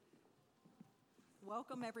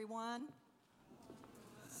Welcome, everyone.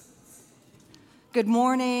 Good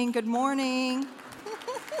morning, good morning.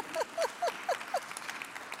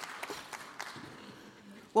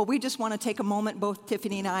 Well, we just want to take a moment, both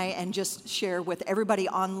Tiffany and I, and just share with everybody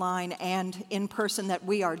online and in person that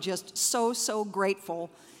we are just so grateful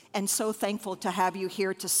and so thankful to have you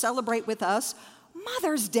here to celebrate with us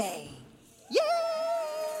Mother's Day. Yay!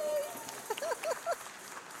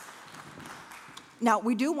 Now,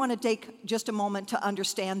 we do want to take just a moment to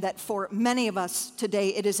understand that for many of us today,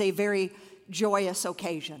 it is a very joyous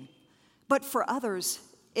occasion. But for others,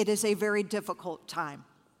 it is a very difficult time.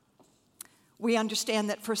 We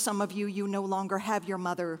understand that for some of you, you no longer have your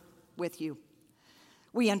mother with you.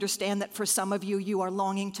 We understand that for some of you, you are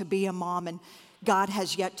longing to be a mom, and God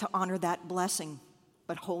has yet to honor that blessing.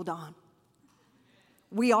 But hold on.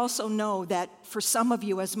 We also know that for some of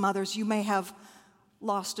you as mothers, you may have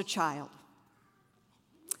lost a child.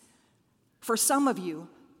 For some of you,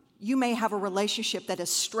 you may have a relationship that is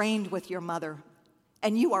strained with your mother,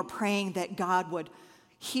 and you are praying that God would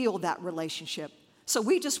heal that relationship. So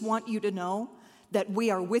we just want you to know that we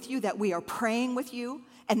are with you, that we are praying with you,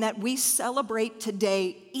 and that we celebrate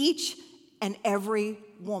today each and every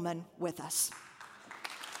woman with us.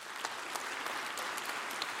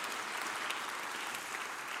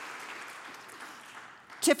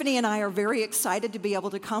 Tiffany and I are very excited to be able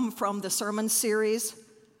to come from the sermon series,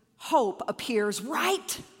 Hope Appears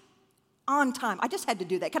Right on Time. I just had to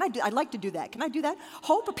do that. I'd like to do that. Can I do that?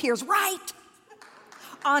 Hope appears right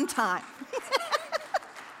on time.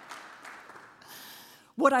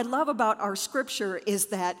 What I love about our scripture is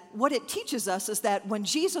that what it teaches us is that when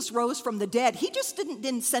Jesus rose from the dead, he just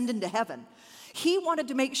didn't send into heaven. He wanted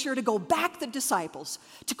to make sure to go back the disciples,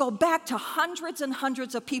 to go back to hundreds and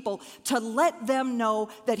hundreds of people, to let them know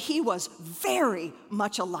that he was very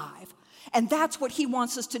much alive. And that's what he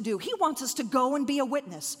wants us to do. He wants us to go and be a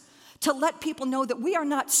witness, to let people know that we are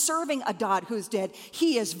not serving a God who's dead.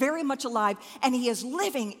 He is very much alive, and he is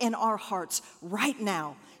living in our hearts right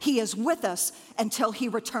now. He is with us until he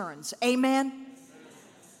returns. Amen?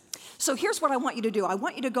 So here's what I want you to do. I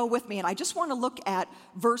want you to go with me, and I just want to look at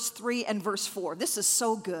verse 3 and verse 4. This is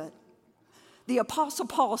so good. The Apostle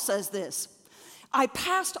Paul says this, I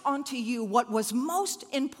passed on to you what was most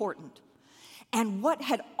important and what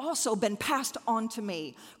had also been passed on to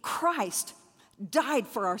me. Christ died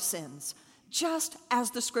for our sins, just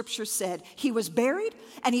as the scripture said. He was buried,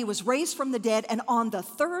 and he was raised from the dead, and on the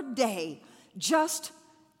third day, just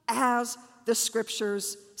as the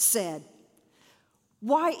scriptures said.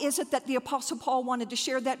 Why is it that the Apostle Paul wanted to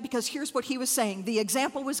share that? Because here's what he was saying. The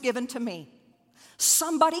example was given to me.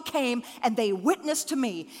 Somebody came and they witnessed to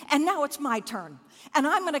me, and now it's my turn. And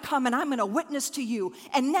I'm going to come and I'm going to witness to you.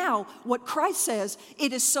 And now what Christ says,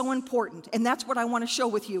 it is so important. And that's what I want to show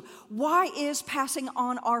with you. Why is passing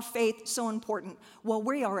on our faith so important? Well,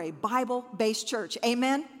 we are a Bible-based church.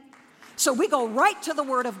 Amen? So we go right to the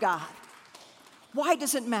Word of God. Why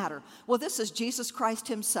does it matter? Well, this is Jesus Christ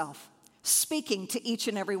himself speaking to each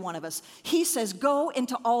and every one of us. He says, go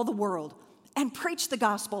into all the world and preach the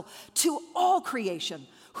gospel to all creation.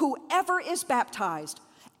 Whoever is baptized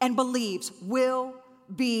and believes will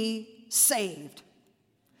be saved.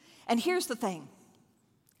 And here's the thing.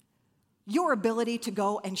 Your ability to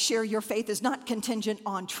go and share your faith is not contingent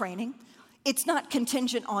on training. It's not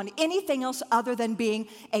contingent on anything else other than being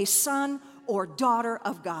a son or daughter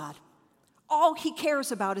of God. All he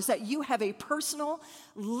cares about is that you have a personal,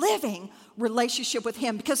 living relationship with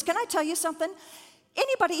him. Because can I tell you something?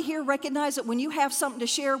 Anybody here recognize that when you have something to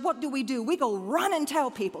share, what do? We go run and tell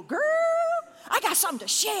people, girl, I got something to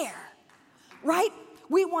share, right?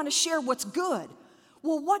 We want to share what's good.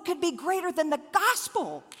 Well, what could be greater than the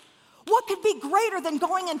gospel? What could be greater than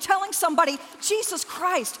going and telling somebody, Jesus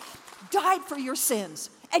Christ died for your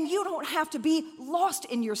sins, and you don't have to be lost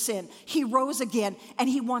in your sin. He rose again, and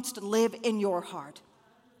he wants to live in your heart.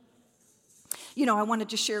 You know, I wanted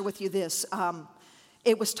to share with you this.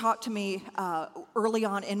 It was taught to me early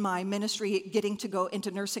on in my ministry, getting to go into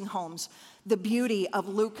nursing homes, the beauty of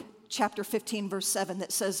Luke chapter 15, verse 7,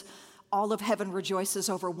 that says, all of heaven rejoices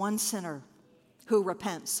over one sinner who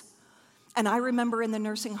repents. And I remember in the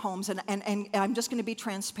nursing homes, and I'm just going to be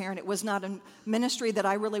transparent, it was not a ministry that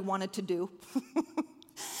I really wanted to do.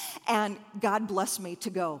 And God blessed me to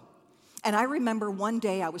go. And I remember one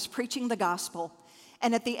day I was preaching the gospel,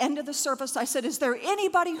 and at the end of the service I said, is there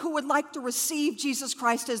anybody who would like to receive Jesus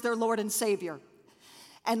Christ as their Lord and Savior?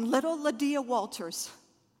 And little Lydia Walters,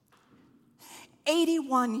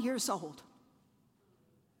 81 years old,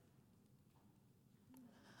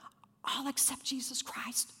 I'll accept Jesus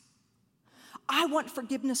Christ. I want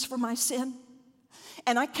forgiveness for my sin.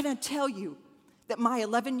 And I cannot tell you that my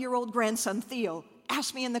 11-year-old grandson, Theo,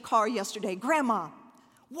 asked me in the car yesterday, Grandma,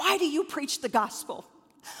 why do you preach the gospel?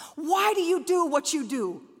 Why do you do what you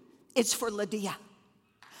do? It's for Lydia.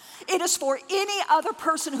 It is for any other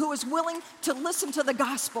person who is willing to listen to the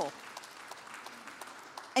gospel.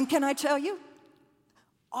 And can I tell you,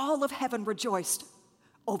 all of heaven rejoiced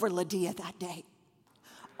over Lydia that day.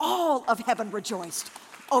 All of heaven rejoiced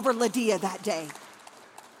over Lydia that day.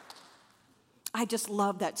 I just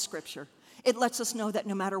love that scripture. It lets us know that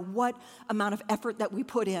no matter what amount of effort that we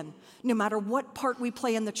put in, no matter what part we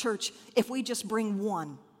play in the church, if we just bring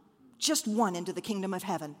one, just one into the kingdom of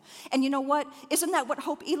heaven. And you know what? Isn't that what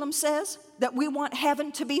Hope Elam says? That we want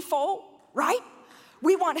heaven to be full, right?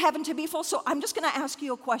 We want heaven to be full. So I'm just going to ask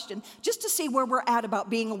you a question just to see where we're at about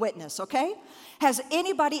being a witness, okay? Has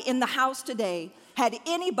anybody in the house today had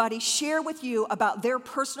anybody share with you about their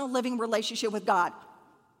personal living relationship with God?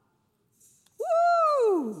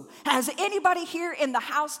 Woo! Has anybody here in the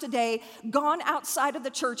house today gone outside of the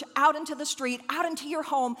church, out into the street, out into your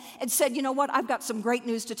home, and said, you know what, I've got some great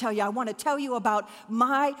news to tell you. I want to tell you about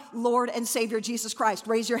my Lord and Savior, Jesus Christ.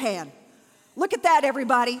 Raise your hand. Look at that,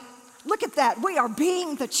 everybody. Look at that. We are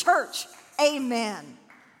being the church. Amen.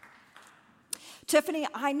 Tiffany,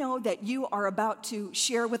 I know that you are about to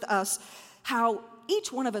share with us how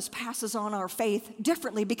each one of us passes on our faith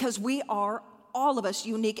differently because we are all of us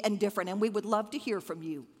unique and different, and we would love to hear from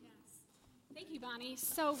you. Yes. Thank you, Bonnie.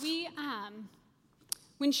 So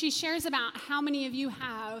when she shares about how many of you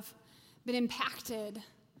have been impacted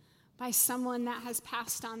by someone that has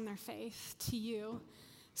passed on their faith to you,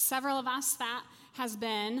 several of us, that has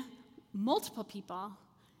been multiple people.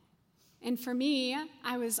 And for me,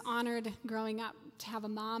 I was honored growing up to have a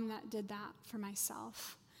mom that did that for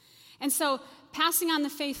myself. And so passing on the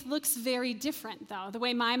faith looks very different, though. The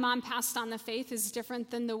way my mom passed on the faith is different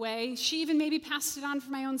than the way she even maybe passed it on for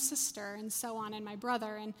my own sister and so on, and my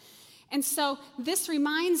brother. And so this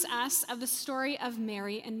reminds us of the story of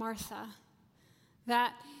Mary and Martha,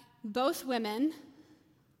 that both women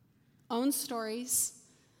own stories,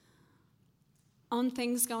 own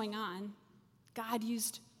things going on. God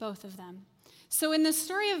used both of them. So in the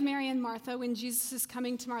story of Mary and Martha, when Jesus is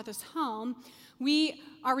coming to Martha's home, we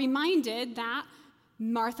are reminded that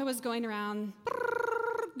Martha was going around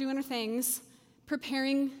doing her things,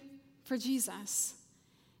 preparing for Jesus.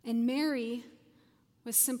 And Mary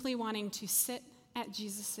was simply wanting to sit at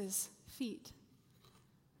Jesus' feet.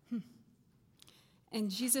 And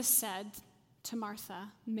Jesus said to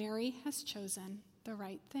Martha, Mary has chosen the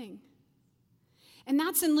right thing. And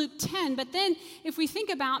that's in Luke 10. But then if we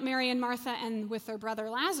think about Mary and Martha and with their brother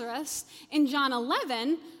Lazarus, in John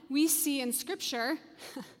 11, we see in Scripture,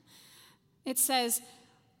 it says,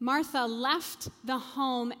 Martha left the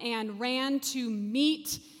home and ran to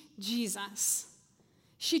meet Jesus.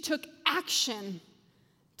 She took action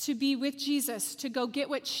to be with Jesus, to go get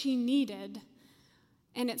what she needed.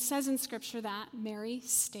 And it says in Scripture that Mary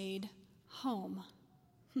stayed home.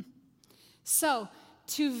 So,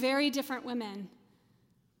 two very different women,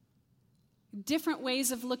 different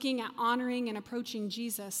ways of looking at honoring and approaching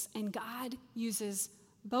Jesus, and God uses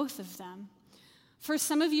both of them. For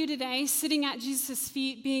some of you today, sitting at Jesus'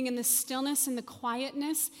 feet, being in the stillness and the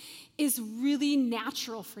quietness is really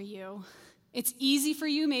natural for you. It's easy for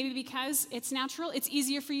you, maybe because it's natural. It's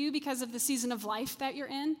easier for you because of the season of life that you're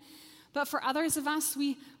in. But for others of us,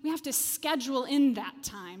 we have to schedule in that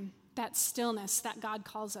time, that stillness that God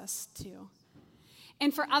calls us to.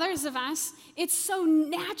 And for others of us, it's so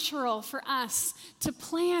natural for us to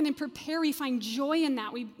plan and prepare. We find joy in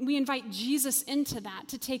that. We invite Jesus into that,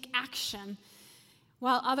 to take action,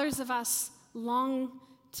 while others of us long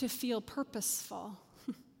to feel purposeful.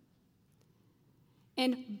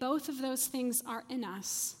 And both of those things are in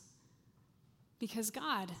us because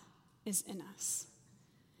God is in us.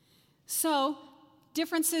 So,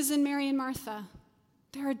 differences in Mary and Martha.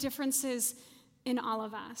 There are differences in all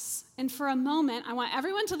of us. And for a moment, I want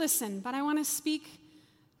everyone to listen, but I want to speak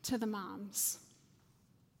to the moms.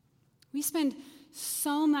 We spend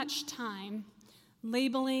so much time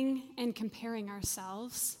labeling and comparing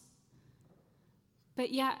ourselves,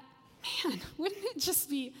 but yet, man, wouldn't it just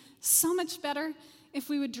be so much better if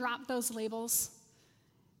we would drop those labels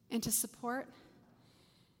and to support?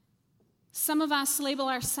 Some of us label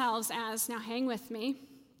ourselves as, now hang with me,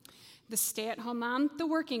 the stay-at-home mom, the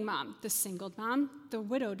working mom, the single mom, the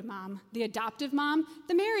widowed mom, the adoptive mom,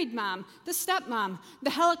 the married mom, the stepmom, the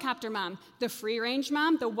helicopter mom, the free-range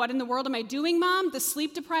mom, the what in the world am I doing mom, the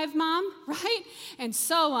sleep-deprived mom, right? And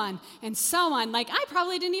so on, and so on. Like, I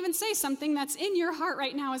probably didn't even say something that's in your heart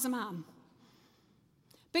right now as a mom.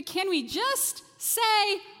 But can we just say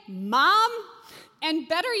mom? And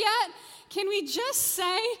better yet, Can we just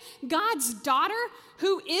say God's daughter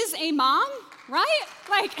who is a mom, right?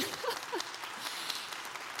 Like,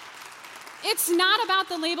 it's not about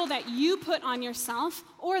the label that you put on yourself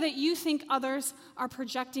or that you think others are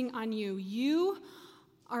projecting on you. You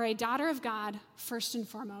are a daughter of God first and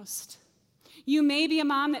foremost. You may be a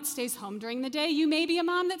mom that stays home during the day. You may be a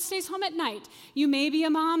mom that stays home at night. You may be a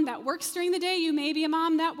mom that works during the day. You may be a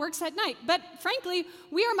mom that works at night. But frankly,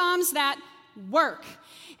 we are moms that work.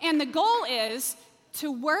 And the goal is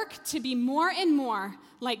to work to be more and more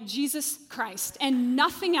like Jesus Christ. And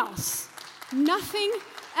nothing else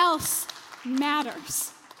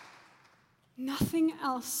matters. Nothing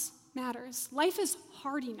else matters. Life is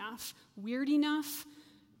hard enough, weird enough,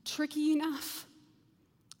 tricky enough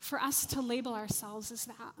for us to label ourselves as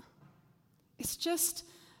that. It's just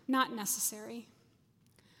not necessary.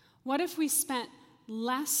 What if we spent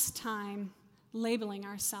less time labeling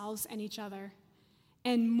ourselves and each other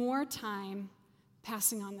and more time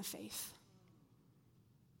passing on the faith?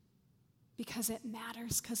 Because it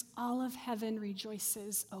matters, because all of heaven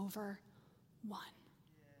rejoices over one.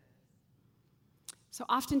 So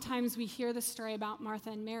oftentimes we hear the story about Martha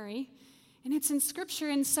and Mary, and it's in Scripture,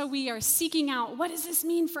 and so we are seeking out, what does this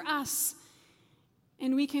mean for us?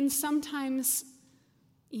 And we can sometimes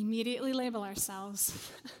immediately label ourselves,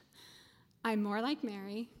 I'm more like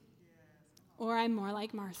Mary, or I'm more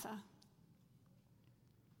like Martha.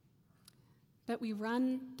 But we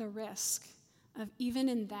run the risk of, even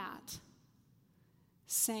in that,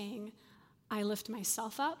 saying, I lift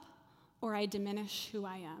myself up, or I diminish who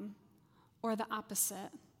I am. Or the opposite,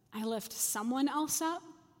 I lift someone else up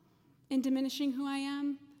in diminishing who I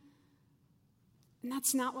am. And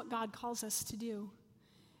that's not what God calls us to do.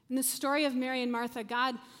 In the story of Mary and Martha,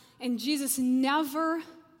 God and Jesus never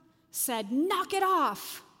said, knock it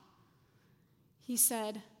off. He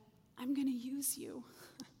said, I'm going to use you.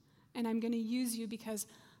 And I'm going to use you because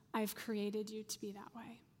I've created you to be that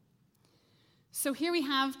way. So here we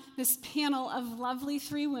have this panel of lovely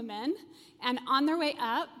 3 women, and on their way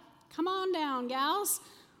up, come on down, gals,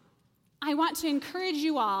 I want to encourage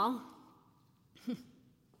you all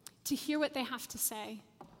to hear what they have to say.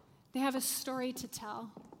 They have a story to tell.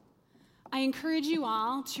 I encourage you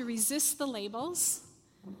all to resist the labels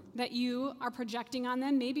that you are projecting on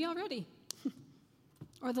them, maybe already,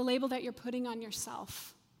 or the label that you're putting on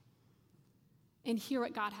yourself, and hear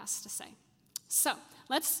what God has to say. So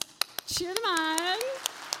let's cheer them on.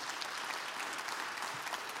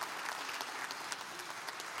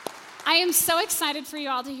 I am so excited for you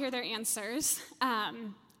all to hear their answers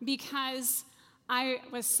because I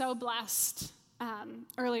was so blessed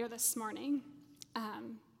earlier this morning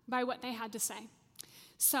by what they had to say.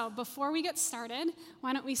 So before we get started,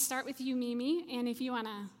 why don't we start with you, Mimi, and if you want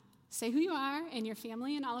to say who you are and your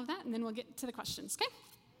family and all of that, and then we'll get to the questions, okay?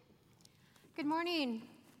 Good morning.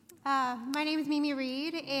 My name is Mimi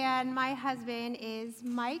Reed, and my husband is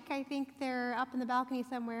Mike. I think they're up in the balcony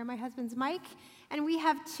somewhere. My husband's Mike, and we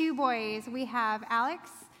have 2 boys. We have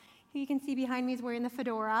Alex, who you can see behind me is wearing the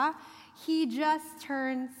fedora. He just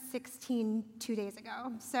turned 16 2 days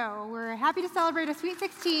ago, so we're happy to celebrate a sweet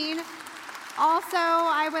 16. Also,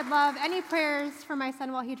 I would love any prayers for my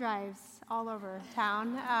son while he drives all over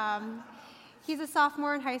town. He's a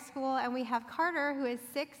sophomore in high school, and we have Carter, who is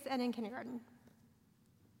 6 and in kindergarten.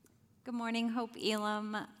 Good morning, Hope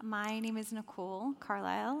Elam. My name is Nicole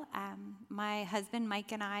Carlisle. My husband,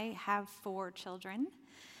 Mike, and I have 4 children.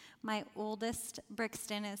 My oldest,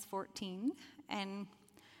 Brixton, is 14, and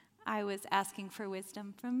I was asking for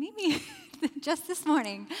wisdom from Mimi just this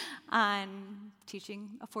morning on teaching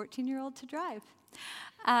a 14-year-old to drive.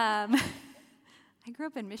 I grew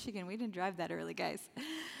up in Michigan. We didn't drive that early, guys.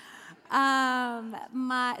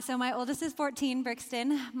 My oldest is 14,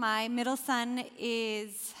 Brixton. My middle son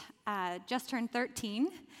is just turned 13.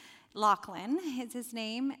 Lachlan is his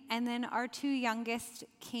name. And then our 2 youngest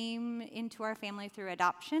came into our family through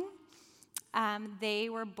adoption. They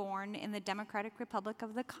were born in the Democratic Republic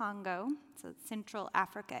of the Congo, so Central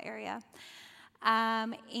Africa area.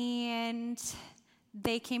 And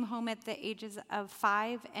they came home at the ages of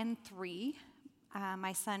 5 and 3.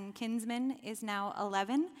 My son, Kinsman, is now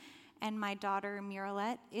 11, and my daughter,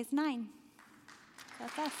 Miralette, is 9.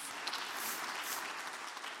 That's us.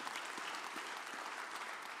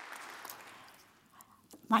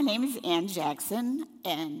 My name is Ann Jackson,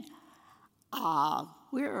 and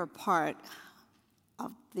we're a part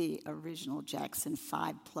of the original Jackson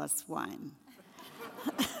 5+1.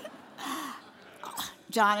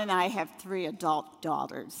 John and I have 3 adult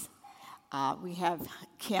daughters. We have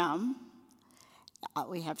Kim,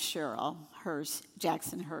 we have Cheryl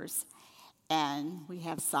Jackson Hurst, and we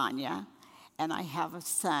have Sonia, and I have a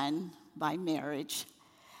son by marriage,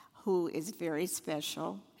 who is very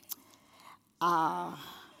special.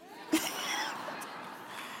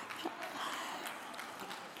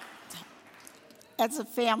 As a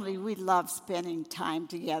family, we love spending time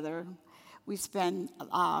together. We spend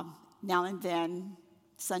now and then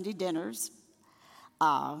Sunday dinners.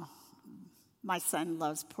 My son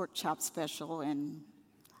loves pork chop special and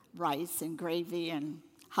rice and gravy and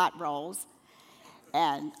hot rolls.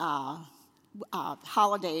 And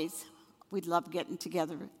holidays, we love getting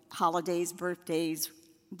together. Holidays, birthdays,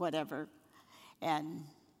 whatever. And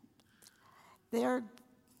they're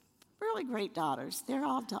really great daughters. They're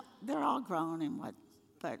all grown and what,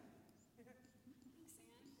 but.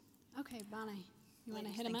 Okay, Bonnie, you want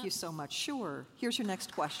to hit him up? Thank you so much. Sure. Here's your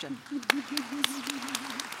next question.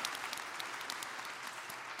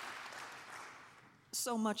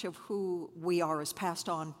 So much of who we are is passed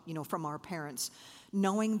on, from our parents.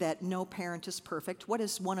 Knowing that no parent is perfect, what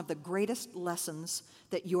is one of the greatest lessons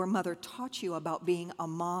that your mother taught you about being a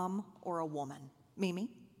mom or a woman? Mimi?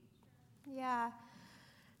 Yeah,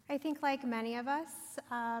 I think like many of us,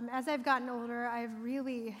 as I've gotten older, I've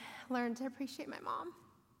really learned to appreciate my mom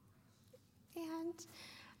and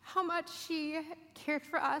how much she cared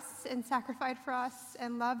for us and sacrificed for us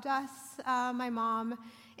and loved us. My mom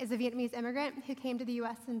is a Vietnamese immigrant who came to the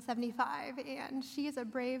U.S. in '75, and she is a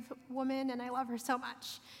brave woman, and I love her so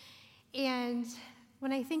much. And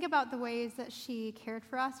when I think about the ways that she cared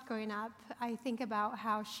for us growing up, I think about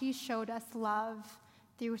how she showed us love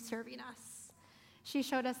through serving us. She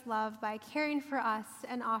showed us love by caring for us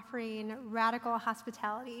and offering radical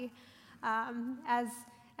hospitality.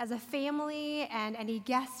 As a family and any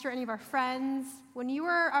guests or any of our friends, when you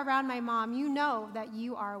are around my mom, you know that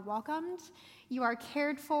you are welcomed, you are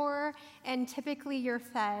cared for, and typically you're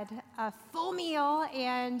fed a full meal,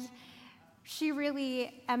 and she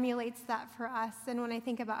really emulates that for us. And when I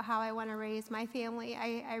think about how I want to raise my family,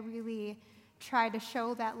 I really try to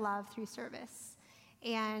show that love through service.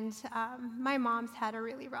 And my mom's had a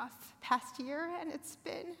really rough past year, and it's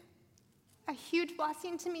been a huge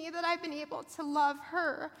blessing to me that I've been able to love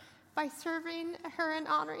her by serving her and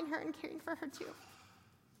honoring her and caring for her too.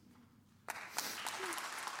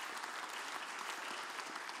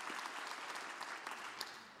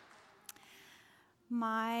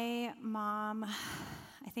 My mom,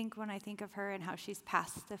 I think when I think of her and how she's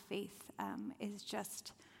passed the faith, is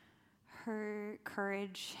just her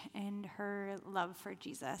courage and her love for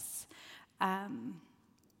Jesus.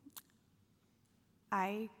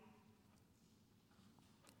 I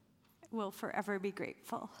will forever be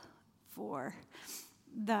grateful for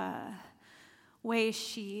the way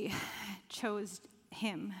she chose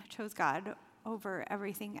God over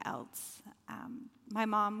everything else. My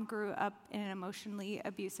mom grew up in an emotionally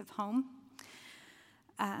abusive home.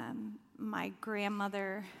 My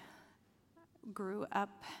grandmother grew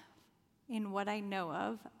up in what I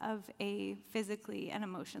know of a physically and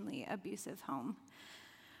emotionally abusive home,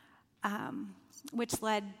 which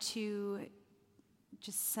led to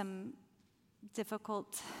just some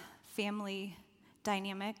difficult family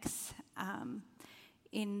dynamics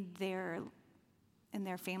in their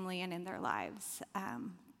family and in their lives.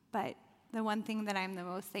 But the one thing that I'm the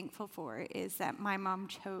most thankful for is that my mom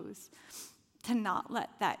chose to not let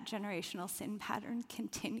that generational sin pattern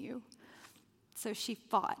continue. So she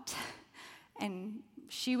fought, and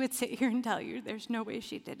she would sit here and tell you there's no way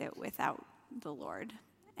she did it without the Lord.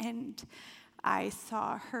 And I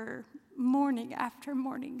saw her morning after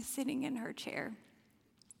morning sitting in her chair,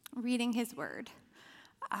 reading his word.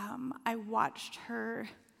 I watched her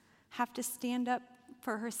have to stand up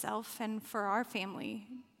for herself and for our family,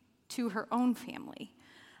 to her own family,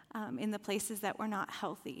 in the places that were not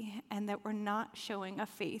healthy and that were not showing a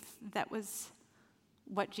faith that was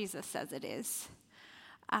what Jesus says it is.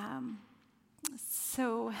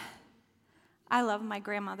 So I love my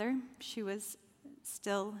grandmother. She was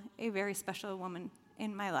still a very special woman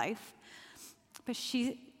in my life, but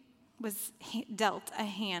she was dealt a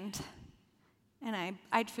hand, and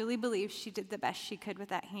I truly believe she did the best she could with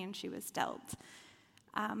that hand she was dealt.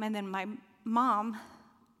 And then my mom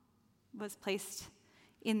was placed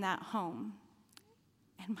in that home,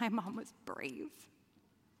 and my mom was brave.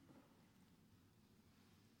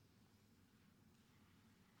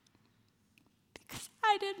 Because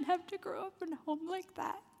I didn't have to grow up in a home like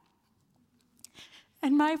that.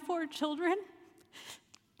 And my 4 children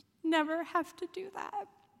never have to do that.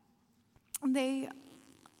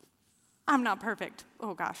 I'm not perfect.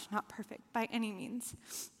 Oh gosh, not perfect by any means.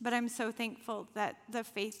 But I'm so thankful that the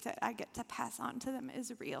faith that I get to pass on to them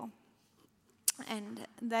is real. And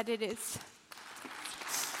that it is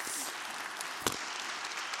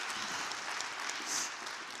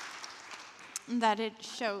that it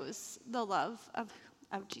shows the love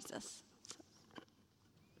of Jesus.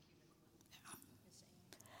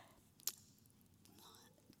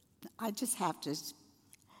 I just have to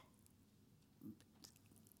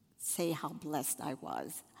say how blessed I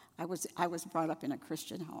was. I was brought up in a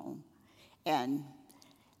Christian home, and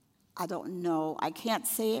I don't know, I can't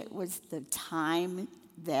say it was the time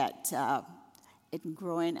that in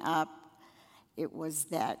growing up, it was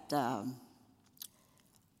that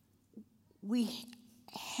we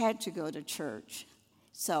had to go to church.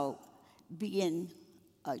 So being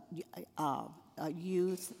a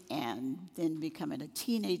youth and then becoming a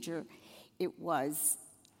teenager, it was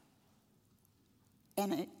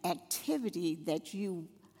an activity that you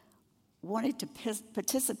wanted to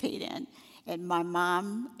participate in. And my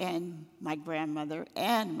mom and my grandmother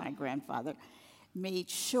and my grandfather made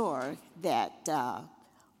sure that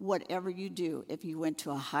whatever you do, if you went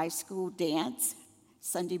to a high school dance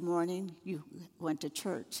Sunday morning, you went to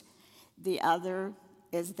church. The other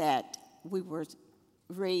is that we were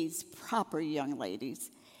raised proper young ladies.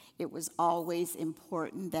 It was always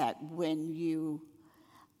important that when you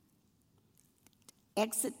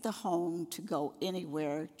exit the home to go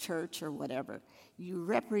anywhere, church or whatever, you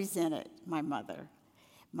represented my mother.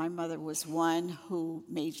 My mother was one who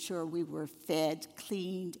made sure we were fed,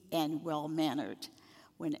 cleaned, and well-mannered.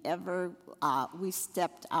 Whenever we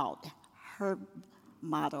stepped out, her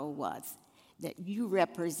motto was that you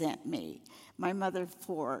represent me. My mother,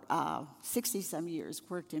 for 60-some years,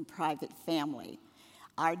 worked in private family.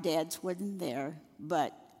 Our dads wasn't there,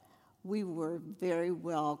 but we were very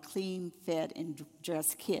well clean, fed, and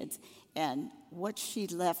dressed kids. And what she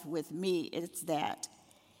left with me is that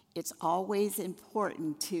it's always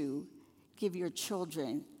important to give your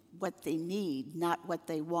children what they need, not what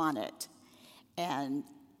they wanted. And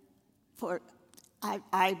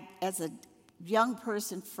I as a young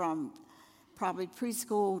person from probably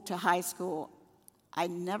preschool to high school, I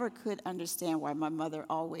never could understand why my mother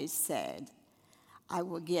always said, I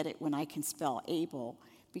will get it when I can spell able,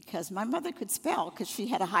 because my mother could spell because she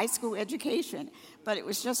had a high school education, but it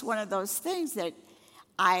was just one of those things that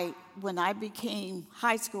when I became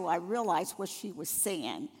high school, I realized what she was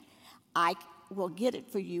saying. I will get it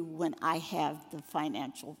for you when I have the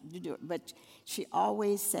financial to do it. But she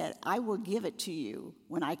always said, I will give it to you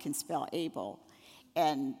when I can spell able.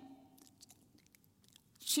 And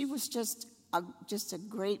she was just a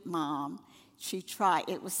great mom. She tried.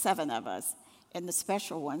 It was 7 of us, and the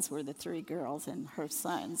special ones were the 3 girls and her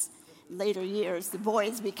sons. Later years, the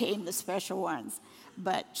boys became the special ones.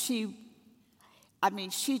 But she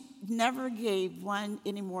never gave one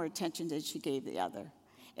any more attention than she gave the other.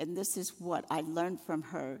 And this is what I learned from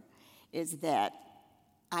her, is that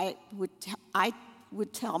I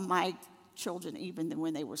would tell my children, even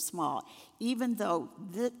when they were small, even though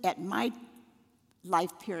at my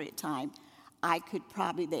life period time,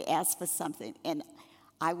 they asked for something, and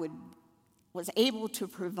I was able to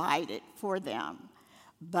provide it for them,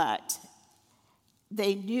 but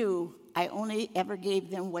they knew I only ever gave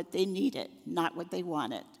them what they needed, not what they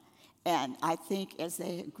wanted. And I think as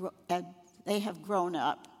they have grown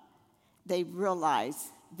up, they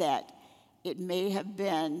realize that you may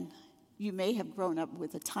have grown up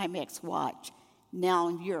with a Timex watch. Now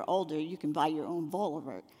you're older, you can buy your own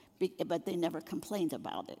Volvo, but they never complained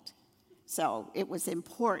about it. So it was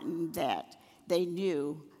important that they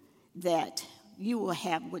knew that you will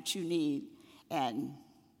have what you need, and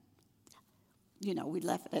we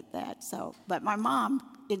left it at that. So, but my mom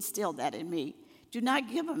instilled that in me. Do not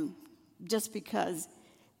give them just because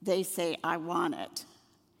they say, I want it.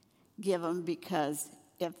 Give them because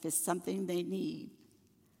if it's something they need,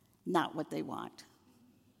 not what they want.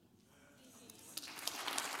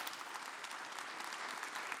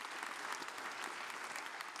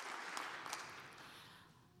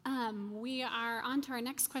 We are on to our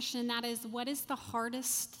next question, and that is, what is the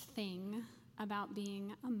hardest thing about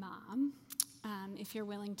being a mom? If you're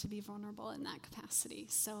willing to be vulnerable in that capacity.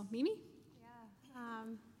 So, Mimi? Yeah.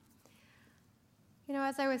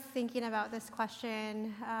 As I was thinking about this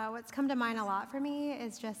question, what's come to mind a lot for me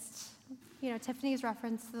is just, Tiffany's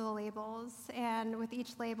reference to the labels. And with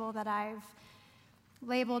each label that I've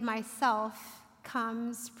labeled myself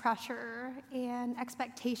comes pressure and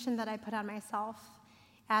expectation that I put on myself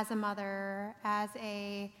as a mother, as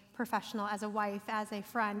a professional, as a wife, as a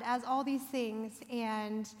friend, as all these things.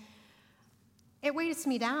 And it weighs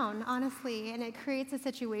me down, honestly, and it creates a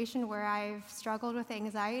situation where I've struggled with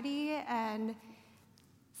anxiety, and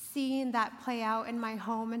seeing that play out in my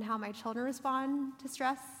home and how my children respond to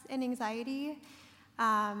stress and anxiety.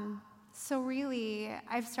 So really,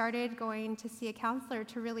 I've started going to see a counselor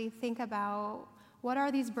to really think about What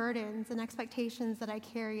are these burdens and expectations that I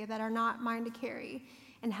carry that are not mine to carry?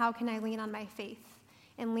 And how can I lean on my faith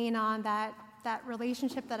and lean on that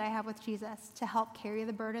relationship that I have with Jesus to help carry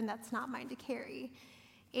the burden that's not mine to carry?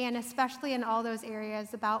 And especially in all those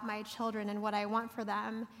areas about my children and what I want for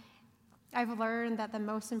them, I've learned that the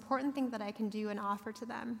most important thing that I can do and offer to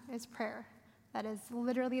them is prayer. That is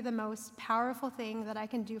literally the most powerful thing that I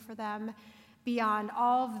can do for them beyond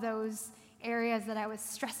all of those areas that I was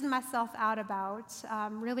stressing myself out about,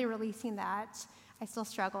 really releasing that. I still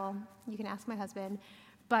struggle. You can ask my husband.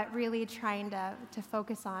 But really trying to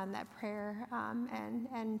focus on that prayer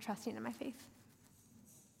and trusting in my faith.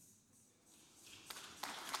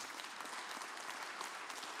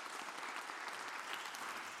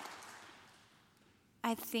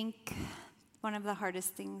 I think one of the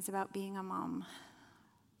hardest things about being a mom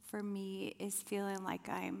for me is feeling like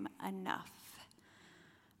I'm enough.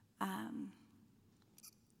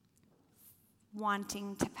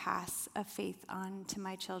 Wanting to pass a faith on to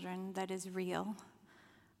my children that is real.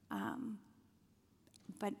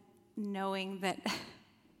 But knowing that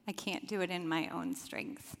I can't do it in my own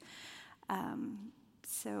strength.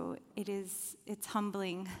 So it's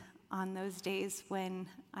humbling on those days when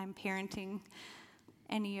I'm parenting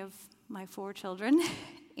any of my 4 children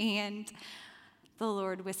and the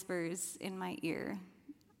Lord whispers in my ear,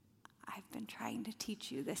 I've been trying to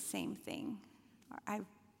teach you this same thing. Or I'm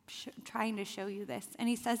trying to show you this. And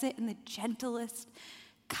he says it in the gentlest,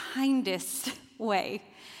 kindest way.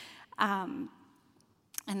 And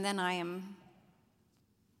then I am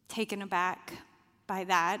taken aback by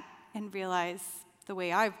that and realize the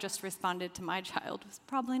way I've just responded to my child was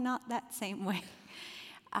probably not that same way.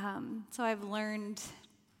 So I've learned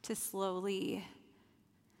to slowly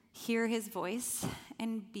hear his voice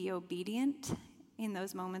and be obedient in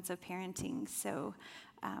those moments of parenting. So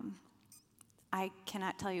I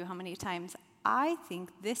cannot tell you how many times I think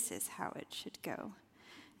this is how it should go.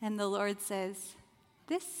 And the Lord says,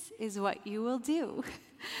 this is what you will do.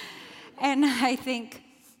 And I think,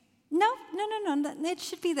 no, it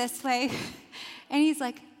should be this way. And he's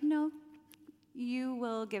like, no, you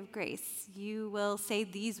will give grace. You will say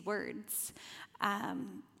these words.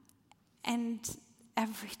 And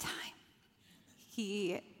every time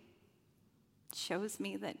he shows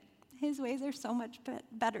me that his ways are so much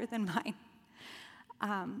better than mine.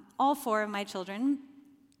 All 4 of my children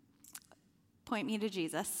point me to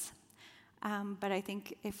Jesus. But I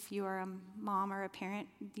think if you are a mom or a parent,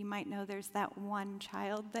 you might know there's that one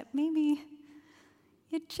child that maybe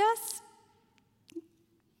you just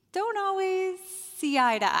don't always see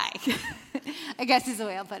eye to eye, I guess is the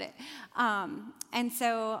way I'll put it. And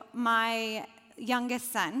so my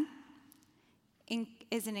youngest son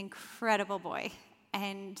is an incredible boy,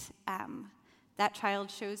 and that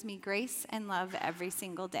child shows me grace and love every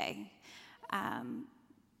single day.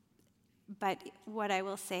 But what I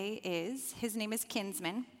will say is, his name is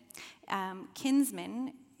Kinsman.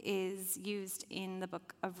 Kinsman is used in the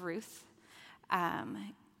book of Ruth.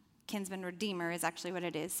 Kinsman redeemer is actually what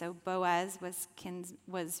it is. So Boaz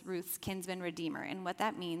was Ruth's kinsman redeemer. And what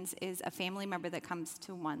that means is a family member that comes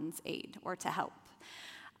to one's aid or to help.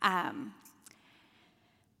 And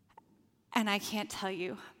I can't tell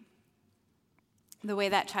you the way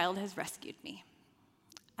that child has rescued me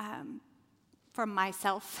from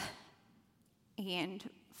myself and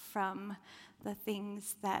from the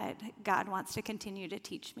things that God wants to continue to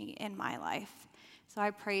teach me in my life. So I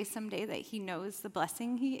pray someday that he knows the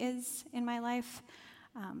blessing he is in my life.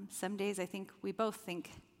 Some days I think we both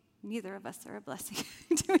think neither of us are a blessing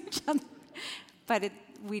to each other. But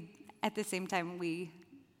at the same time,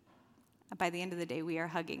 by the end of the day, we are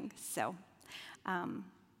hugging. So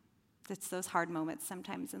it's those hard moments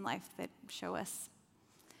sometimes in life that show us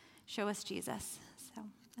Jesus. So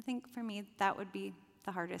I think for me, that would be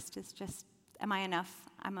the hardest, is just, am I enough?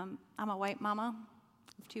 I'm a white mama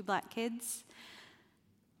of 2 black kids.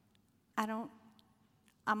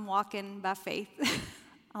 I'm walking by faith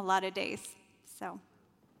a lot of days, so.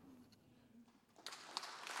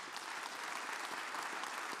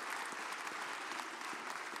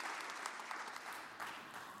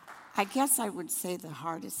 I guess I would say the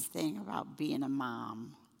hardest thing about being a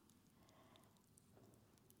mom,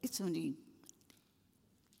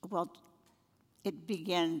 it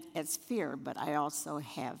began as fear, but I also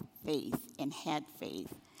have faith and had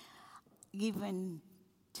faith. Even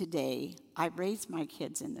today, I raised my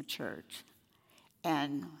kids in the church,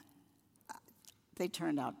 and they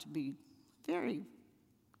turned out to be very,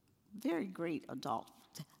 very great adults.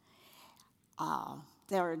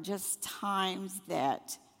 There are just times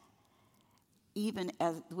that even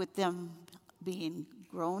with them being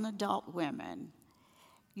grown adult women,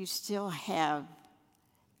 you still have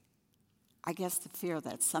I guess the fear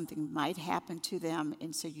that something might happen to them,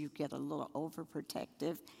 and so you get a little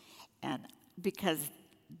overprotective. And because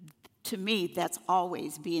to me, that's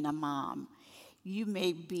always being a mom. You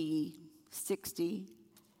may be 60,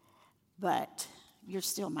 but you're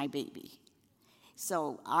still my baby.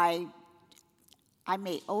 So I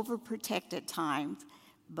may overprotect at times,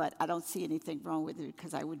 but I don't see anything wrong with it,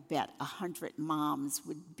 because I would bet 100 moms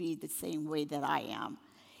would be the same way that I am,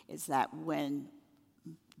 is that when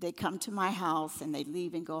they come to my house and they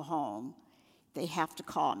leave and go home, they have to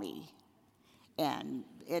call me. And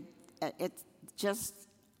it's just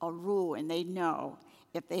a rule, and they know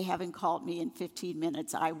if they haven't called me in 15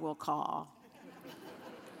 minutes, I will call.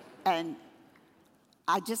 And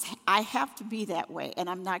I have to be that way, and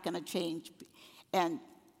I'm not going to change. And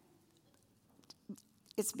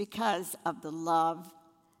it's because of the love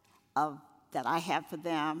that I have for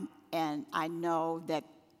them, and I know that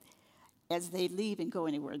as they leave and go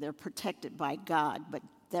anywhere, they're protected by God, but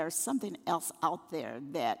there's something else out there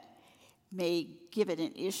that may give it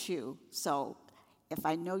an issue. So if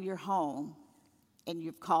I know you're home and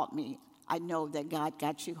you've called me, I know that God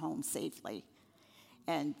got you home safely.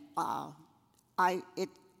 And a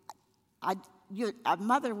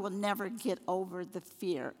mother will never get over the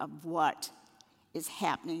fear of what is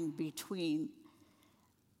happening between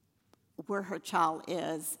where her child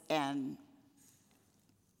is and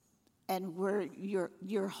where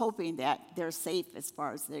you're hoping that they're safe as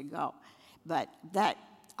far as they go. But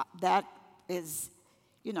that is,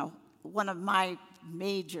 one of my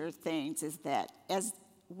major things is that as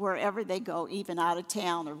wherever they go, even out of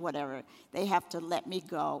town or whatever, they have to let me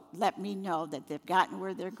know that they've gotten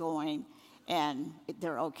where they're going and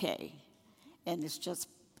they're okay. And it's just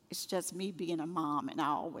me being a mom, and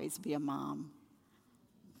I'll always be a mom.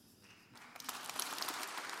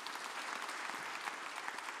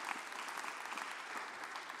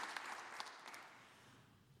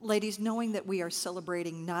 Ladies, knowing that we are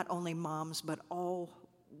celebrating not only moms, but all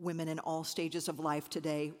women in all stages of life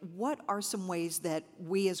today, what are some ways that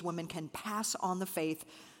we as women can pass on the faith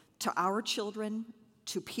to our children,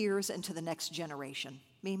 to peers, and to the next generation?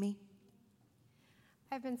 Mimi?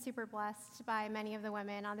 I've been super blessed by many of the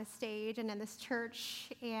women on this stage and in this church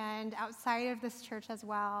and outside of this church as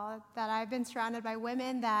well, that I've been surrounded by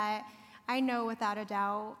women that I know without a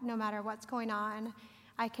doubt, no matter what's going on,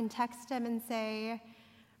 I can text them and say,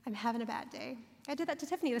 I'm having a bad day. I did that to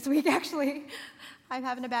Tiffany this week, actually. I'm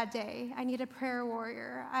having a bad day. I need a prayer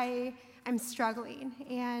warrior. I'm struggling.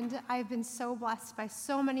 And I've been so blessed by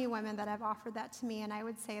so many women that have offered that to me, and I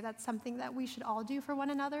would say that's something that we should all do for one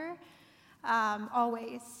another,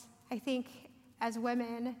 always. I think as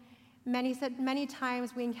women, many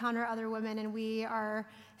times we encounter other women and we are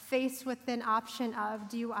faced with an option of,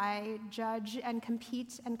 do I judge and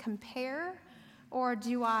compete and compare? Or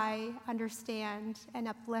do I understand and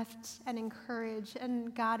uplift and encourage?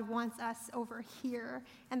 And God wants us over here.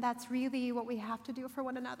 And that's really what we have to do for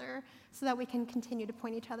one another so that we can continue to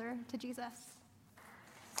point each other to Jesus.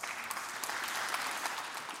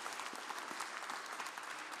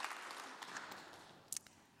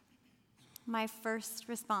 My first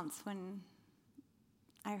response when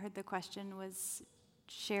I heard the question was,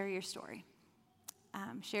 share your story.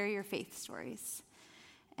 Share your faith stories.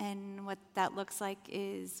 And what that looks like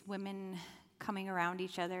is women coming around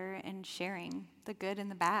each other and sharing the good and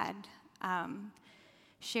the bad,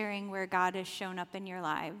 sharing where God has shown up in your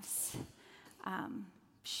lives,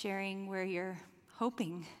 sharing where you're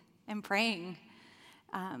hoping and praying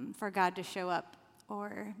for God to show up,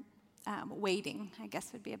 or waiting, I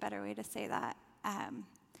guess would be a better way to say that.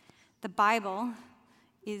 The Bible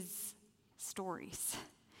is stories.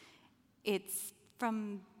 It's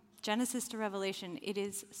from Genesis to Revelation, it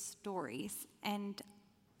is stories, and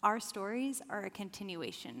our stories are a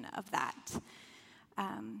continuation of that.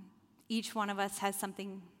 Each one of us has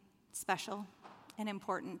something special and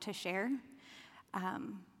important to share,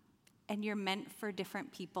 and you're meant for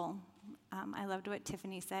different people. I loved what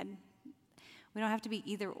Tiffany said. We don't have to be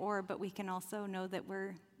either or, but we can also know that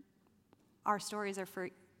our stories are for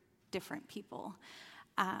different people.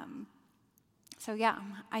 So yeah,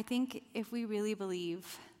 I think if we really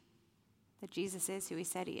believe that Jesus is who he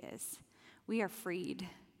said he is, we are freed.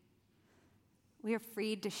 We are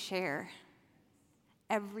freed to share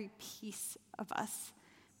every piece of us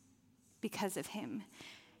because of him.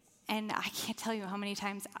 And I can't tell you how many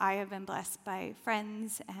times I have been blessed by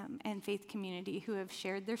friends and faith community who have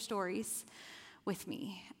shared their stories with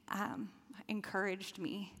me, encouraged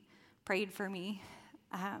me, prayed for me.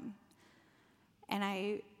 And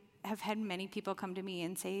I have had many people come to me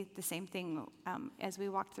and say the same thing as we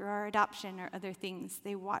walked through our adoption or other things.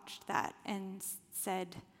 They watched that and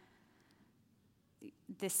said,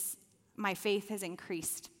 my faith has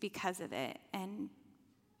increased because of it. And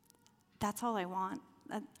that's all I want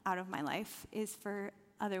out of my life, is for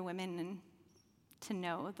other women to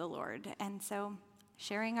know the Lord. And so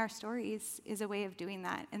sharing our stories is a way of doing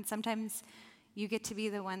that. And sometimes you get to be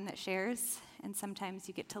the one that shares, and sometimes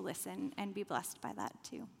you get to listen and be blessed by that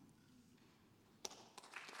too.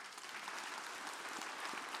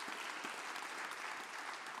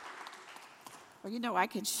 Well,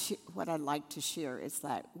 what I'd like to share is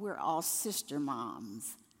that we're all sister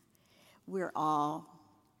moms. We're all,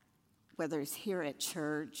 whether it's here at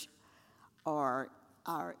church or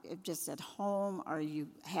just at home, or you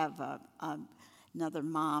have another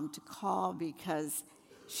mom to call because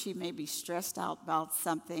she may be stressed out about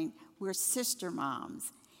something, we're sister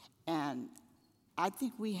moms. And I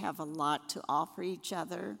think we have a lot to offer each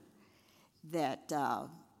other that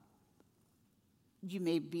you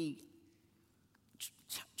may be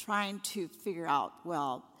trying to figure out,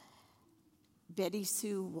 well, Betty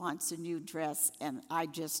Sue wants a new dress, and I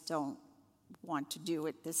just don't want to do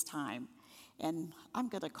it this time. And I'm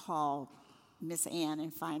going to call Miss Ann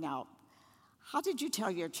and find out, how did you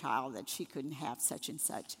tell your child that she couldn't have such and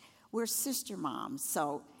such? We're sister moms,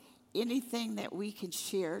 so anything that we can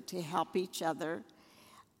share to help each other,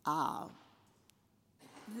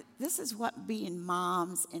 this is what being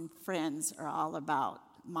moms and friends are all about.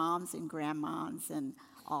 Moms and grandmoms and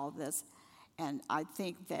all this. And I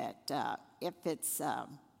think that if it's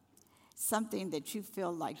something that you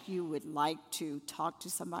feel like you would like to talk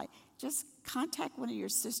to somebody, just contact one of your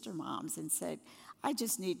sister moms and say, I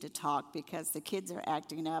just need to talk because the kids are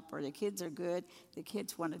acting up, or the kids are good, the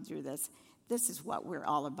kids want to do this. This is what we're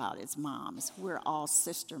all about as moms. We're all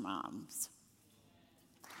sister moms.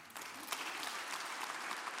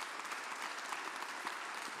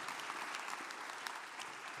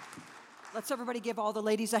 Let's everybody give all the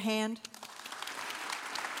ladies a hand.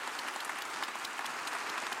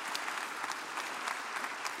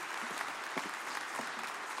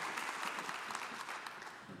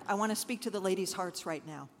 I want to speak to the ladies' hearts right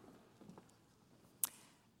now.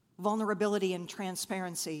 Vulnerability and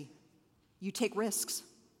transparency. You take risks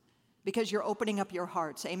because you're opening up your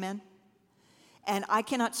hearts. Amen? And I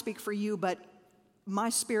cannot speak for you, but my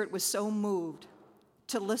spirit was so moved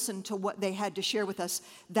to listen to what they had to share with us.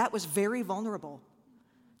 That was very vulnerable.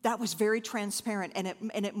 That was very transparent, and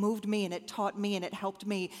it moved me, and it taught me, and it helped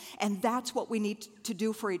me. And that's what we need to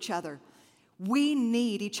do for each other. We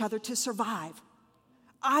need each other to survive.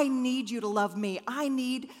 I need you to love me. I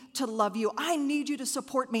need to love you. I need you to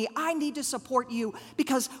support me. I need to support you,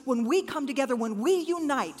 because when we come together, when we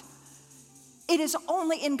unite, it is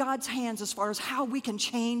only in God's hands as far as how we can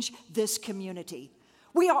change this community.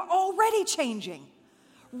 We are already changing.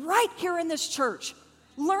 Right here in this church,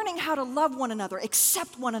 learning how to love one another,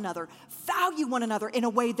 accept one another, value one another in a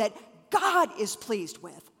way that God is pleased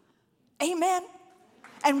with. Amen?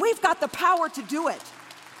 And we've got the power to do it.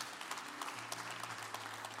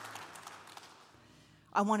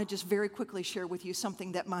 I want to just very quickly share with you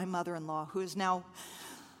something that my mother-in-law, who is now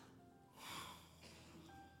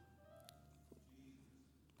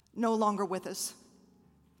no longer with us,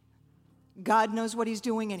 God knows what he's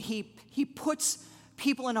doing, and he puts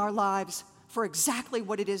people in our lives for exactly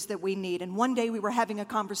what it is that we need. And one day we were having a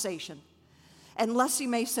conversation, and Leslie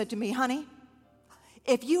Mae said to me, honey,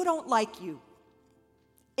 if you don't like you,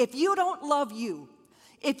 if you don't love you,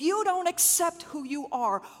 if you don't accept who you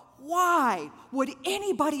are, why would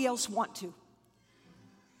anybody else want to?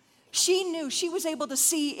 She knew, she was able to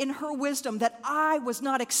see in her wisdom that I was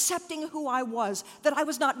not accepting who I was, that I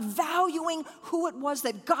was not valuing who it was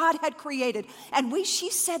that God had created. And she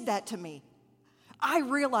said that to me. I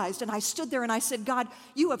realized, and I stood there and I said, God,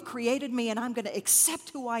 you have created me, and I'm going to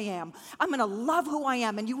accept who I am. I'm going to love who I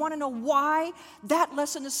am. And you want to know why that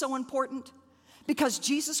lesson is so important? Because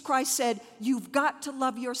Jesus Christ said, you've got to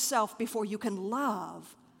love yourself before you can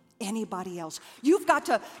love anybody else. You've got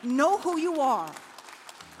to know who you are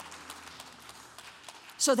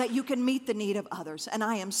so that you can meet the need of others. And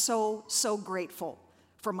I am so, so grateful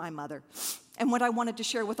for my mother. And what I wanted to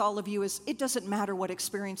share with all of you is, it doesn't matter what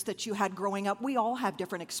experience that you had growing up. We all have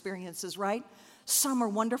different experiences, right? Some are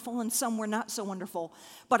wonderful and some were not so wonderful.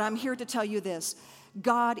 But I'm here to tell you this.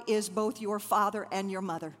 God is both your father and your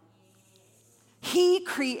mother. He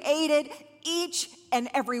created each and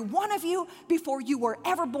every one of you before you were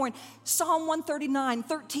ever born. Psalm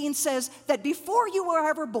 139:13 says that before you were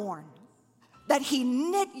ever born, that he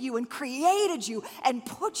knit you and created you and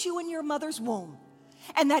put you in your mother's womb.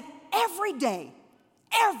 And that every day,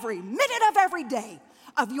 every minute of every day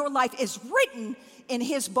of your life is written in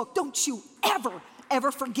his book. Don't you ever,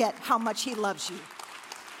 ever forget how much he loves you.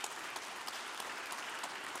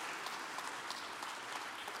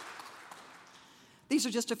 These are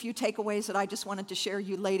just a few takeaways that I just wanted to share.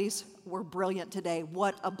 You ladies were brilliant today.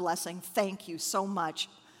 What a blessing. Thank you so much.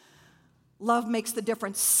 Love makes the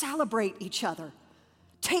difference. Celebrate each other.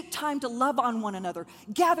 Take time to love on one another.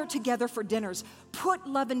 Gather together for dinners. Put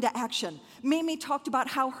love into action. Mimi talked about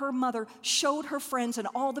how her mother showed her friends and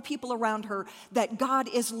all the people around her that God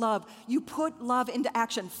is love. You put love into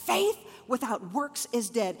action. Faith without works is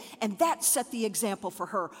dead. And that set the example for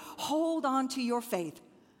her. Hold on to your faith.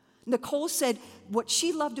 Nicole said what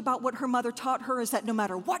she loved about what her mother taught her is that no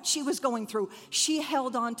matter what she was going through, she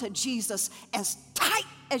held on to Jesus as tight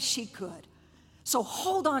as she could. So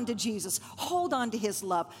hold on to Jesus, hold on to his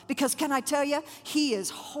love, because can I tell you, he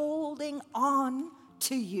is holding on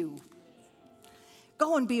to you.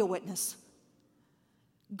 Go and be a witness.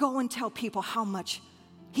 Go and tell people how much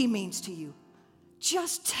he means to you.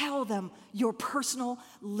 Just tell them your personal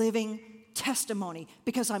living testimony,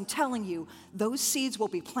 because I'm telling you, those seeds will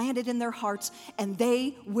be planted in their hearts and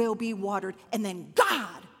they will be watered, and then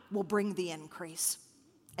God will bring the increase.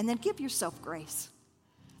 And then give yourself grace.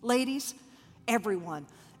 Ladies, everyone,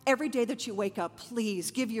 every day that you wake up,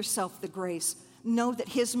 please give yourself the grace. Know that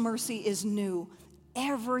his mercy is new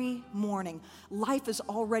every morning. Life is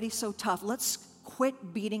already so tough. Let's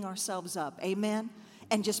quit beating ourselves up, amen?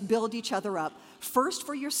 And just build each other up, first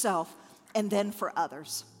for yourself and then for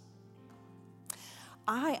others.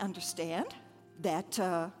 I understand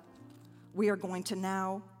that we are going to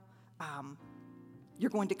now, you're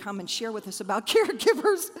going to come and share with us about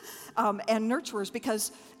caregivers and nurturers,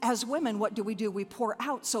 because as women, what do? We pour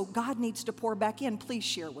out, so God needs to pour back in. Please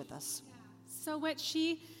share with us. So what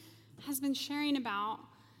she has been sharing about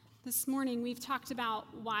this morning, we've talked about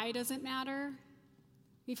why does it matter?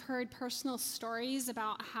 We've heard personal stories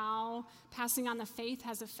about how passing on the faith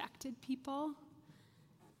has affected people.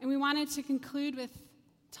 And we wanted to conclude with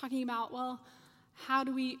talking about, well, how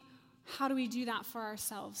do we do that for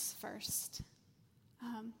ourselves first?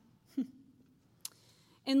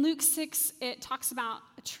 In Luke 6, it talks about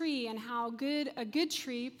a tree and how a good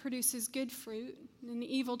tree produces good fruit, and an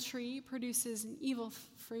evil tree produces an evil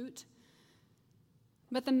fruit.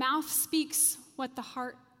 But the mouth speaks what the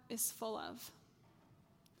heart is full of.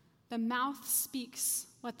 The mouth speaks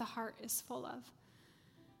what the heart is full of.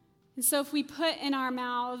 And so if we put in our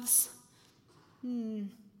mouths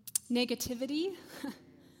negativity,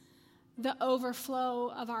 the overflow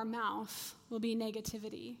of our mouth will be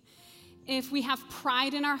negativity. If we have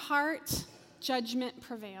pride in our heart, judgment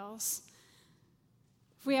prevails.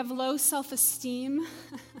 If we have low self-esteem,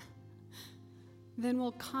 then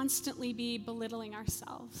we'll constantly be belittling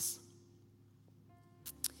ourselves.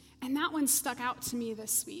 And that one stuck out to me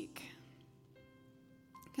this week,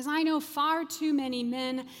 because I know far too many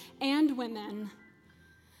men and women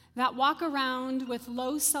that walk around with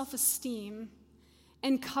low self-esteem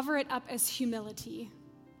and cover it up as humility,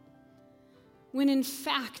 when in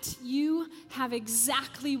fact you have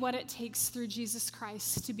exactly what it takes through Jesus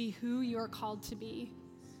Christ to be who you're called to be.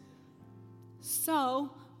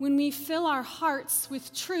 So when we fill our hearts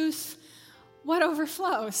with truth, what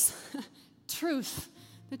overflows? Truth,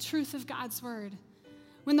 the truth of God's word.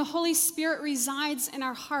 When the Holy Spirit resides in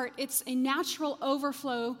our heart, it's a natural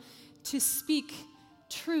overflow to speak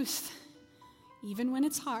truth, even when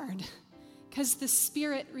it's hard, because the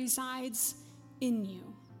Spirit resides in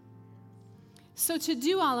you. So to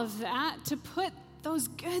do all of that, to put those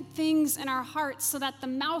good things in our hearts so that the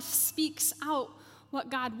mouth speaks out what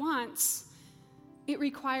God wants, it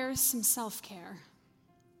requires some self-care.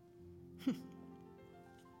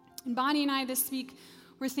 And Bonnie and I this week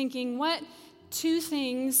were thinking, what 2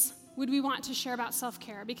 things would we want to share about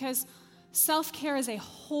self-care? Because self-care is a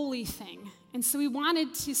holy thing. And so we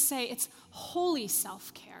wanted to say it's holy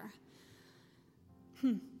self-care.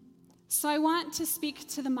 So I want to speak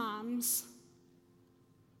to the moms.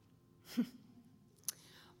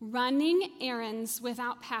 Running errands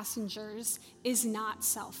without passengers is not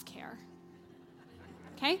self-care.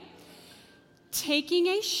 Okay? Taking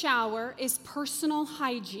a shower is personal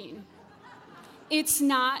hygiene. It's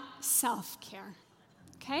not self-care.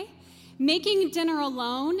 Okay? Making dinner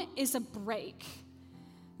alone is a break.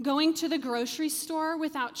 Going to the grocery store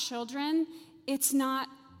without children, it's not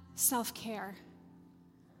self-care.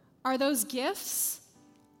 Are those gifts?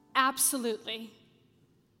 Absolutely.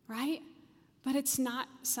 Right? But it's not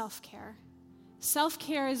self-care.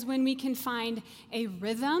 Self-care is when we can find a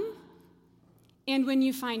rhythm and when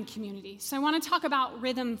you find community. So I want to talk about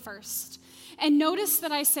rhythm first. And notice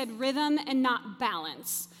that I said rhythm and not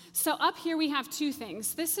balance. So up here we have 2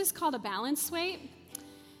 things. This is called a balance weight,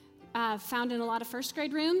 found in a lot of first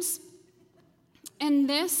grade rooms. And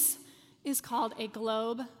this is called a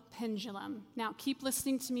globe pendulum. Now, keep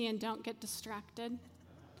listening to me and don't get distracted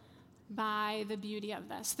by the beauty of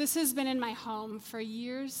this. This has been in my home for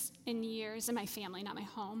years and years, in my family, not my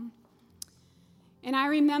home. And I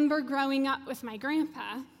remember growing up with my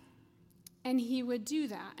grandpa, and he would do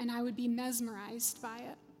that, and I would be mesmerized by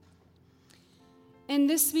it. And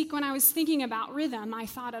this week, when I was thinking about rhythm, I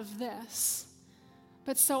thought of this.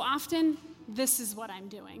 But so often, this is what I'm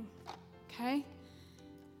doing, okay?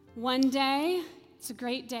 One day, it's a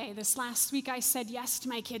great day. This last week, I said yes to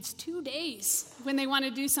my kids 2 days when they want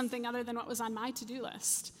to do something other than what was on my to-do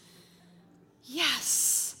list.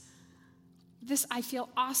 Yes. I feel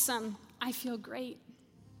awesome. I feel great.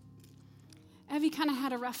 Evie kind of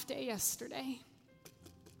had a rough day yesterday.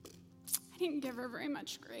 I didn't give her very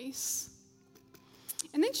much grace.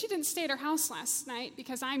 And then she didn't stay at her house last night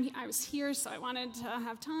because I was here, so I wanted to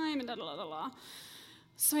have time and da-da-da-da-da.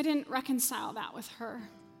 So I didn't reconcile that with her.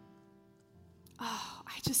 Oh,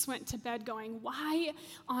 I just went to bed going, why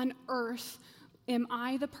on earth am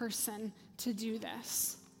I the person to do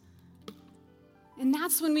this? And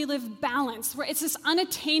that's when we live balance. It's this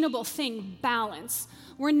unattainable thing, balance.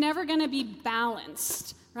 We're never going to be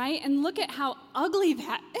balanced, right? And look at how ugly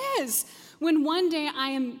that is when one day I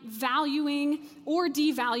am valuing or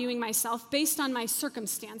devaluing myself based on my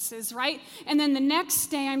circumstances, right? And then the next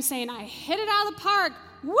day I'm saying, I hit it out of the park.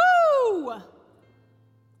 Woo!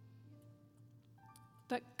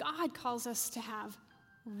 But God calls us to have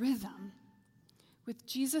rhythm with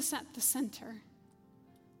Jesus at the center.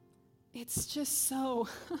 It's just so.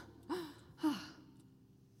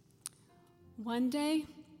 One day,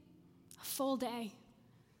 a full day.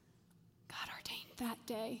 God ordained that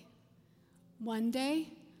day. One day,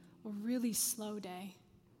 a really slow day.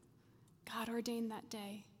 God ordained that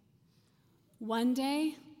day. One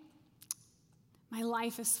day, my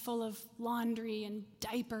life is full of laundry and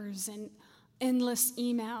diapers and endless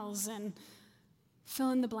emails and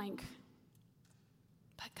fill in the blank.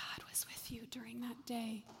 But God was with you during that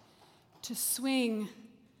day to swing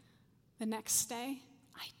the next day.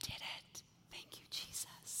 I did it. Thank you,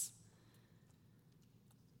 Jesus.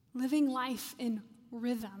 Living life in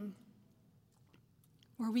rhythm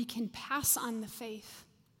where we can pass on the faith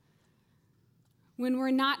when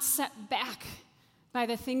we're not set back by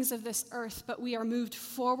the things of this earth, but we are moved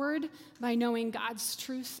forward by knowing God's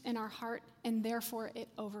truth in our heart, and therefore it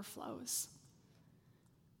overflows.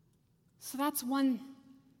 So that's one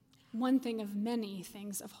thing of many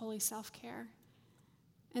things of holy self-care.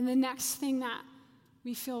 And the next thing that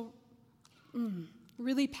we feel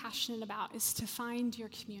really passionate about is to find your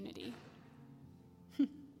community.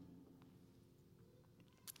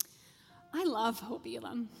 I love Hope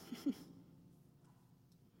Elam.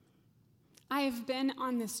 I have been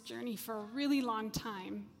on this journey for a really long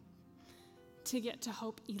time to get to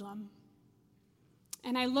Hope Elam.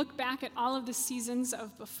 And I look back at all of the seasons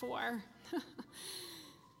of before,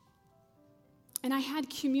 and I had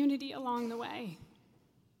community along the way.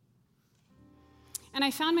 And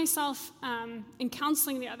I found myself in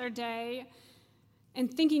counseling the other day and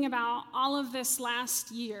thinking about all of this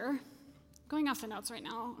last year. Going off the notes right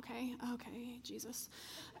now, okay, Jesus.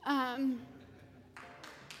 And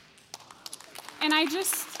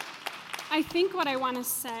I think what I want to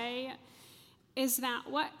say is that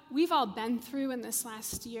what we've all been through in this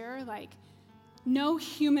last year, like, no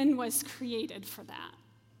human was created for that.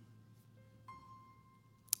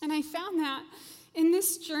 And I found that in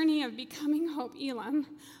this journey of becoming Hope Elam,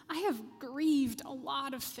 I have grieved a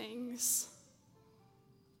lot of things.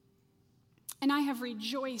 And I have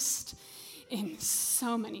rejoiced in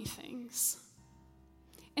so many things.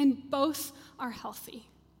 And both are healthy.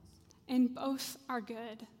 And both are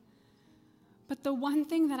good. But the one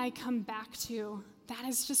thing that I come back to, that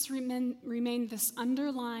has just remained this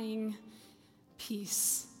underlying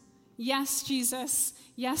peace. Yes, Jesus.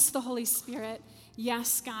 Yes, the Holy Spirit.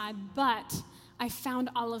 Yes, God. But I found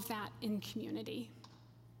all of that in community.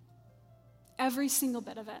 Every single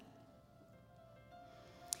bit of it.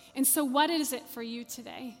 And so what is it for you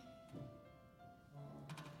today?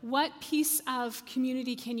 What piece of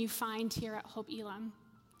community can you find here at Hope Elam?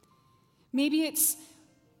 Maybe it's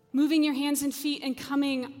moving your hands and feet and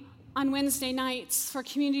coming on Wednesday nights for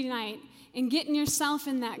community night and getting yourself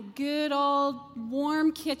in that good old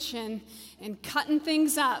warm kitchen and cutting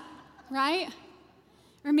things up, right?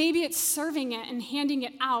 Or maybe it's serving it and handing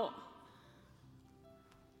it out.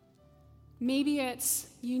 Maybe it's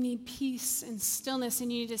you need peace and stillness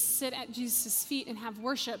and you need to sit at Jesus' feet and have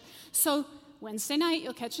worship. So Wednesday night,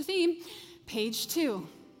 you'll catch a theme, page 2.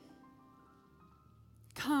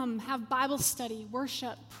 Come, have Bible study,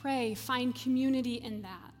 worship, pray, find community in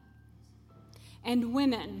that. And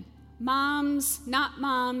women, moms, not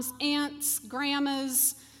moms, aunts,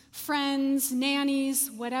 grandmas, friends, nannies,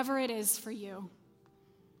 whatever it is for you.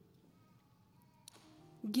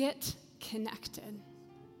 Get connected.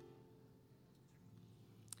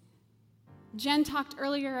 Jen talked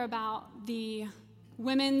earlier about the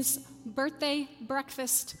women's birthday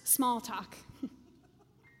breakfast small talk.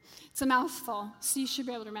 It's a mouthful, so you should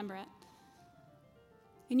be able to remember it.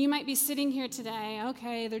 And you might be sitting here today,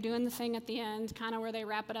 okay, they're doing the thing at the end, kind of where they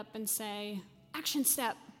wrap it up and say, action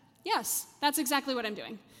step. Yes, that's exactly what I'm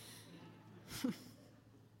doing.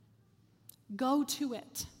 Go to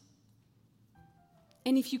it.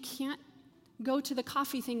 And if you can't, go to the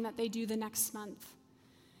coffee thing that they do the next month.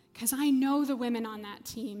 Because I know the women on that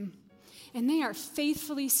team, and they are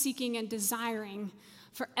faithfully seeking and desiring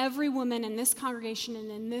for every woman in this congregation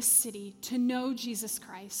and in this city to know Jesus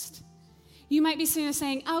Christ. You might be sitting there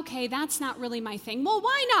saying, okay, that's not really my thing. Well,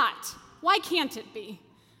 why not? Why can't it be?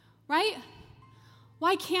 Right?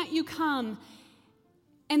 Why can't you come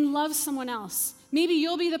and love someone else? Maybe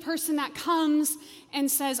you'll be the person that comes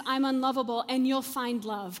and says, I'm unlovable, and you'll find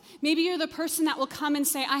love. Maybe you're the person that will come and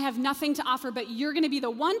say, I have nothing to offer, but you're going to be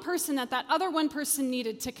the one person that other one person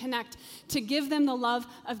needed to connect, to give them the love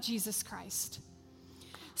of Jesus Christ.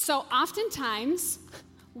 So oftentimes,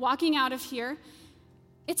 walking out of here,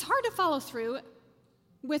 it's hard to follow through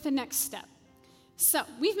with the next step. So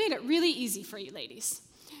we've made it really easy for you ladies.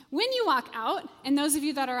 When you walk out, and those of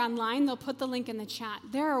you that are online, they'll put the link in the chat.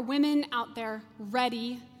 There are women out there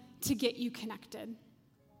ready to get you connected.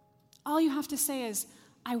 All you have to say is,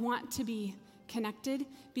 I want to be connected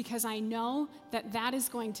because I know that that is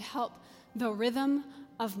going to help the rhythm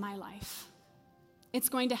of my life. It's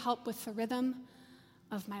going to help with the rhythm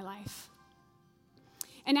of my life.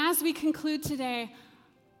 And as we conclude today,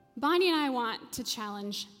 Bonnie and I want to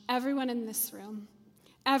challenge everyone in this room,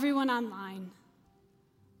 everyone online.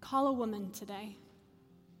 Call a woman today.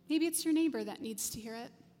 Maybe it's your neighbor that needs to hear it.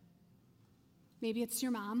 Maybe it's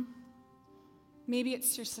your mom. Maybe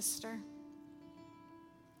it's your sister.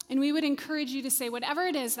 And we would encourage you to say whatever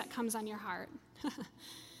it is that comes on your heart.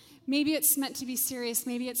 Maybe it's meant to be serious.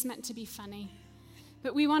 Maybe it's meant to be funny.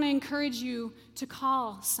 But we want to encourage you to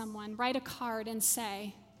call someone, write a card, and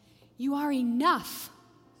say, you are enough.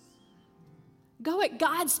 Go at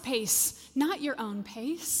God's pace, not your own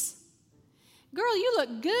pace. Girl, you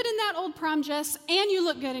look good in that old prom dress, and you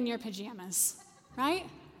look good in your pajamas, right?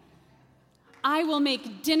 I will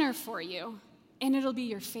make dinner for you, and it'll be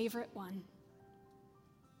your favorite one.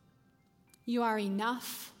 You are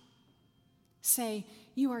enough. Say,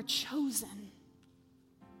 you are chosen.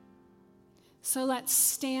 So let's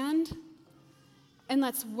stand and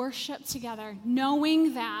let's worship together,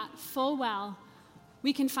 knowing that full well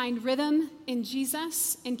we can find rhythm in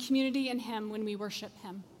Jesus and community in Him when we worship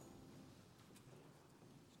Him.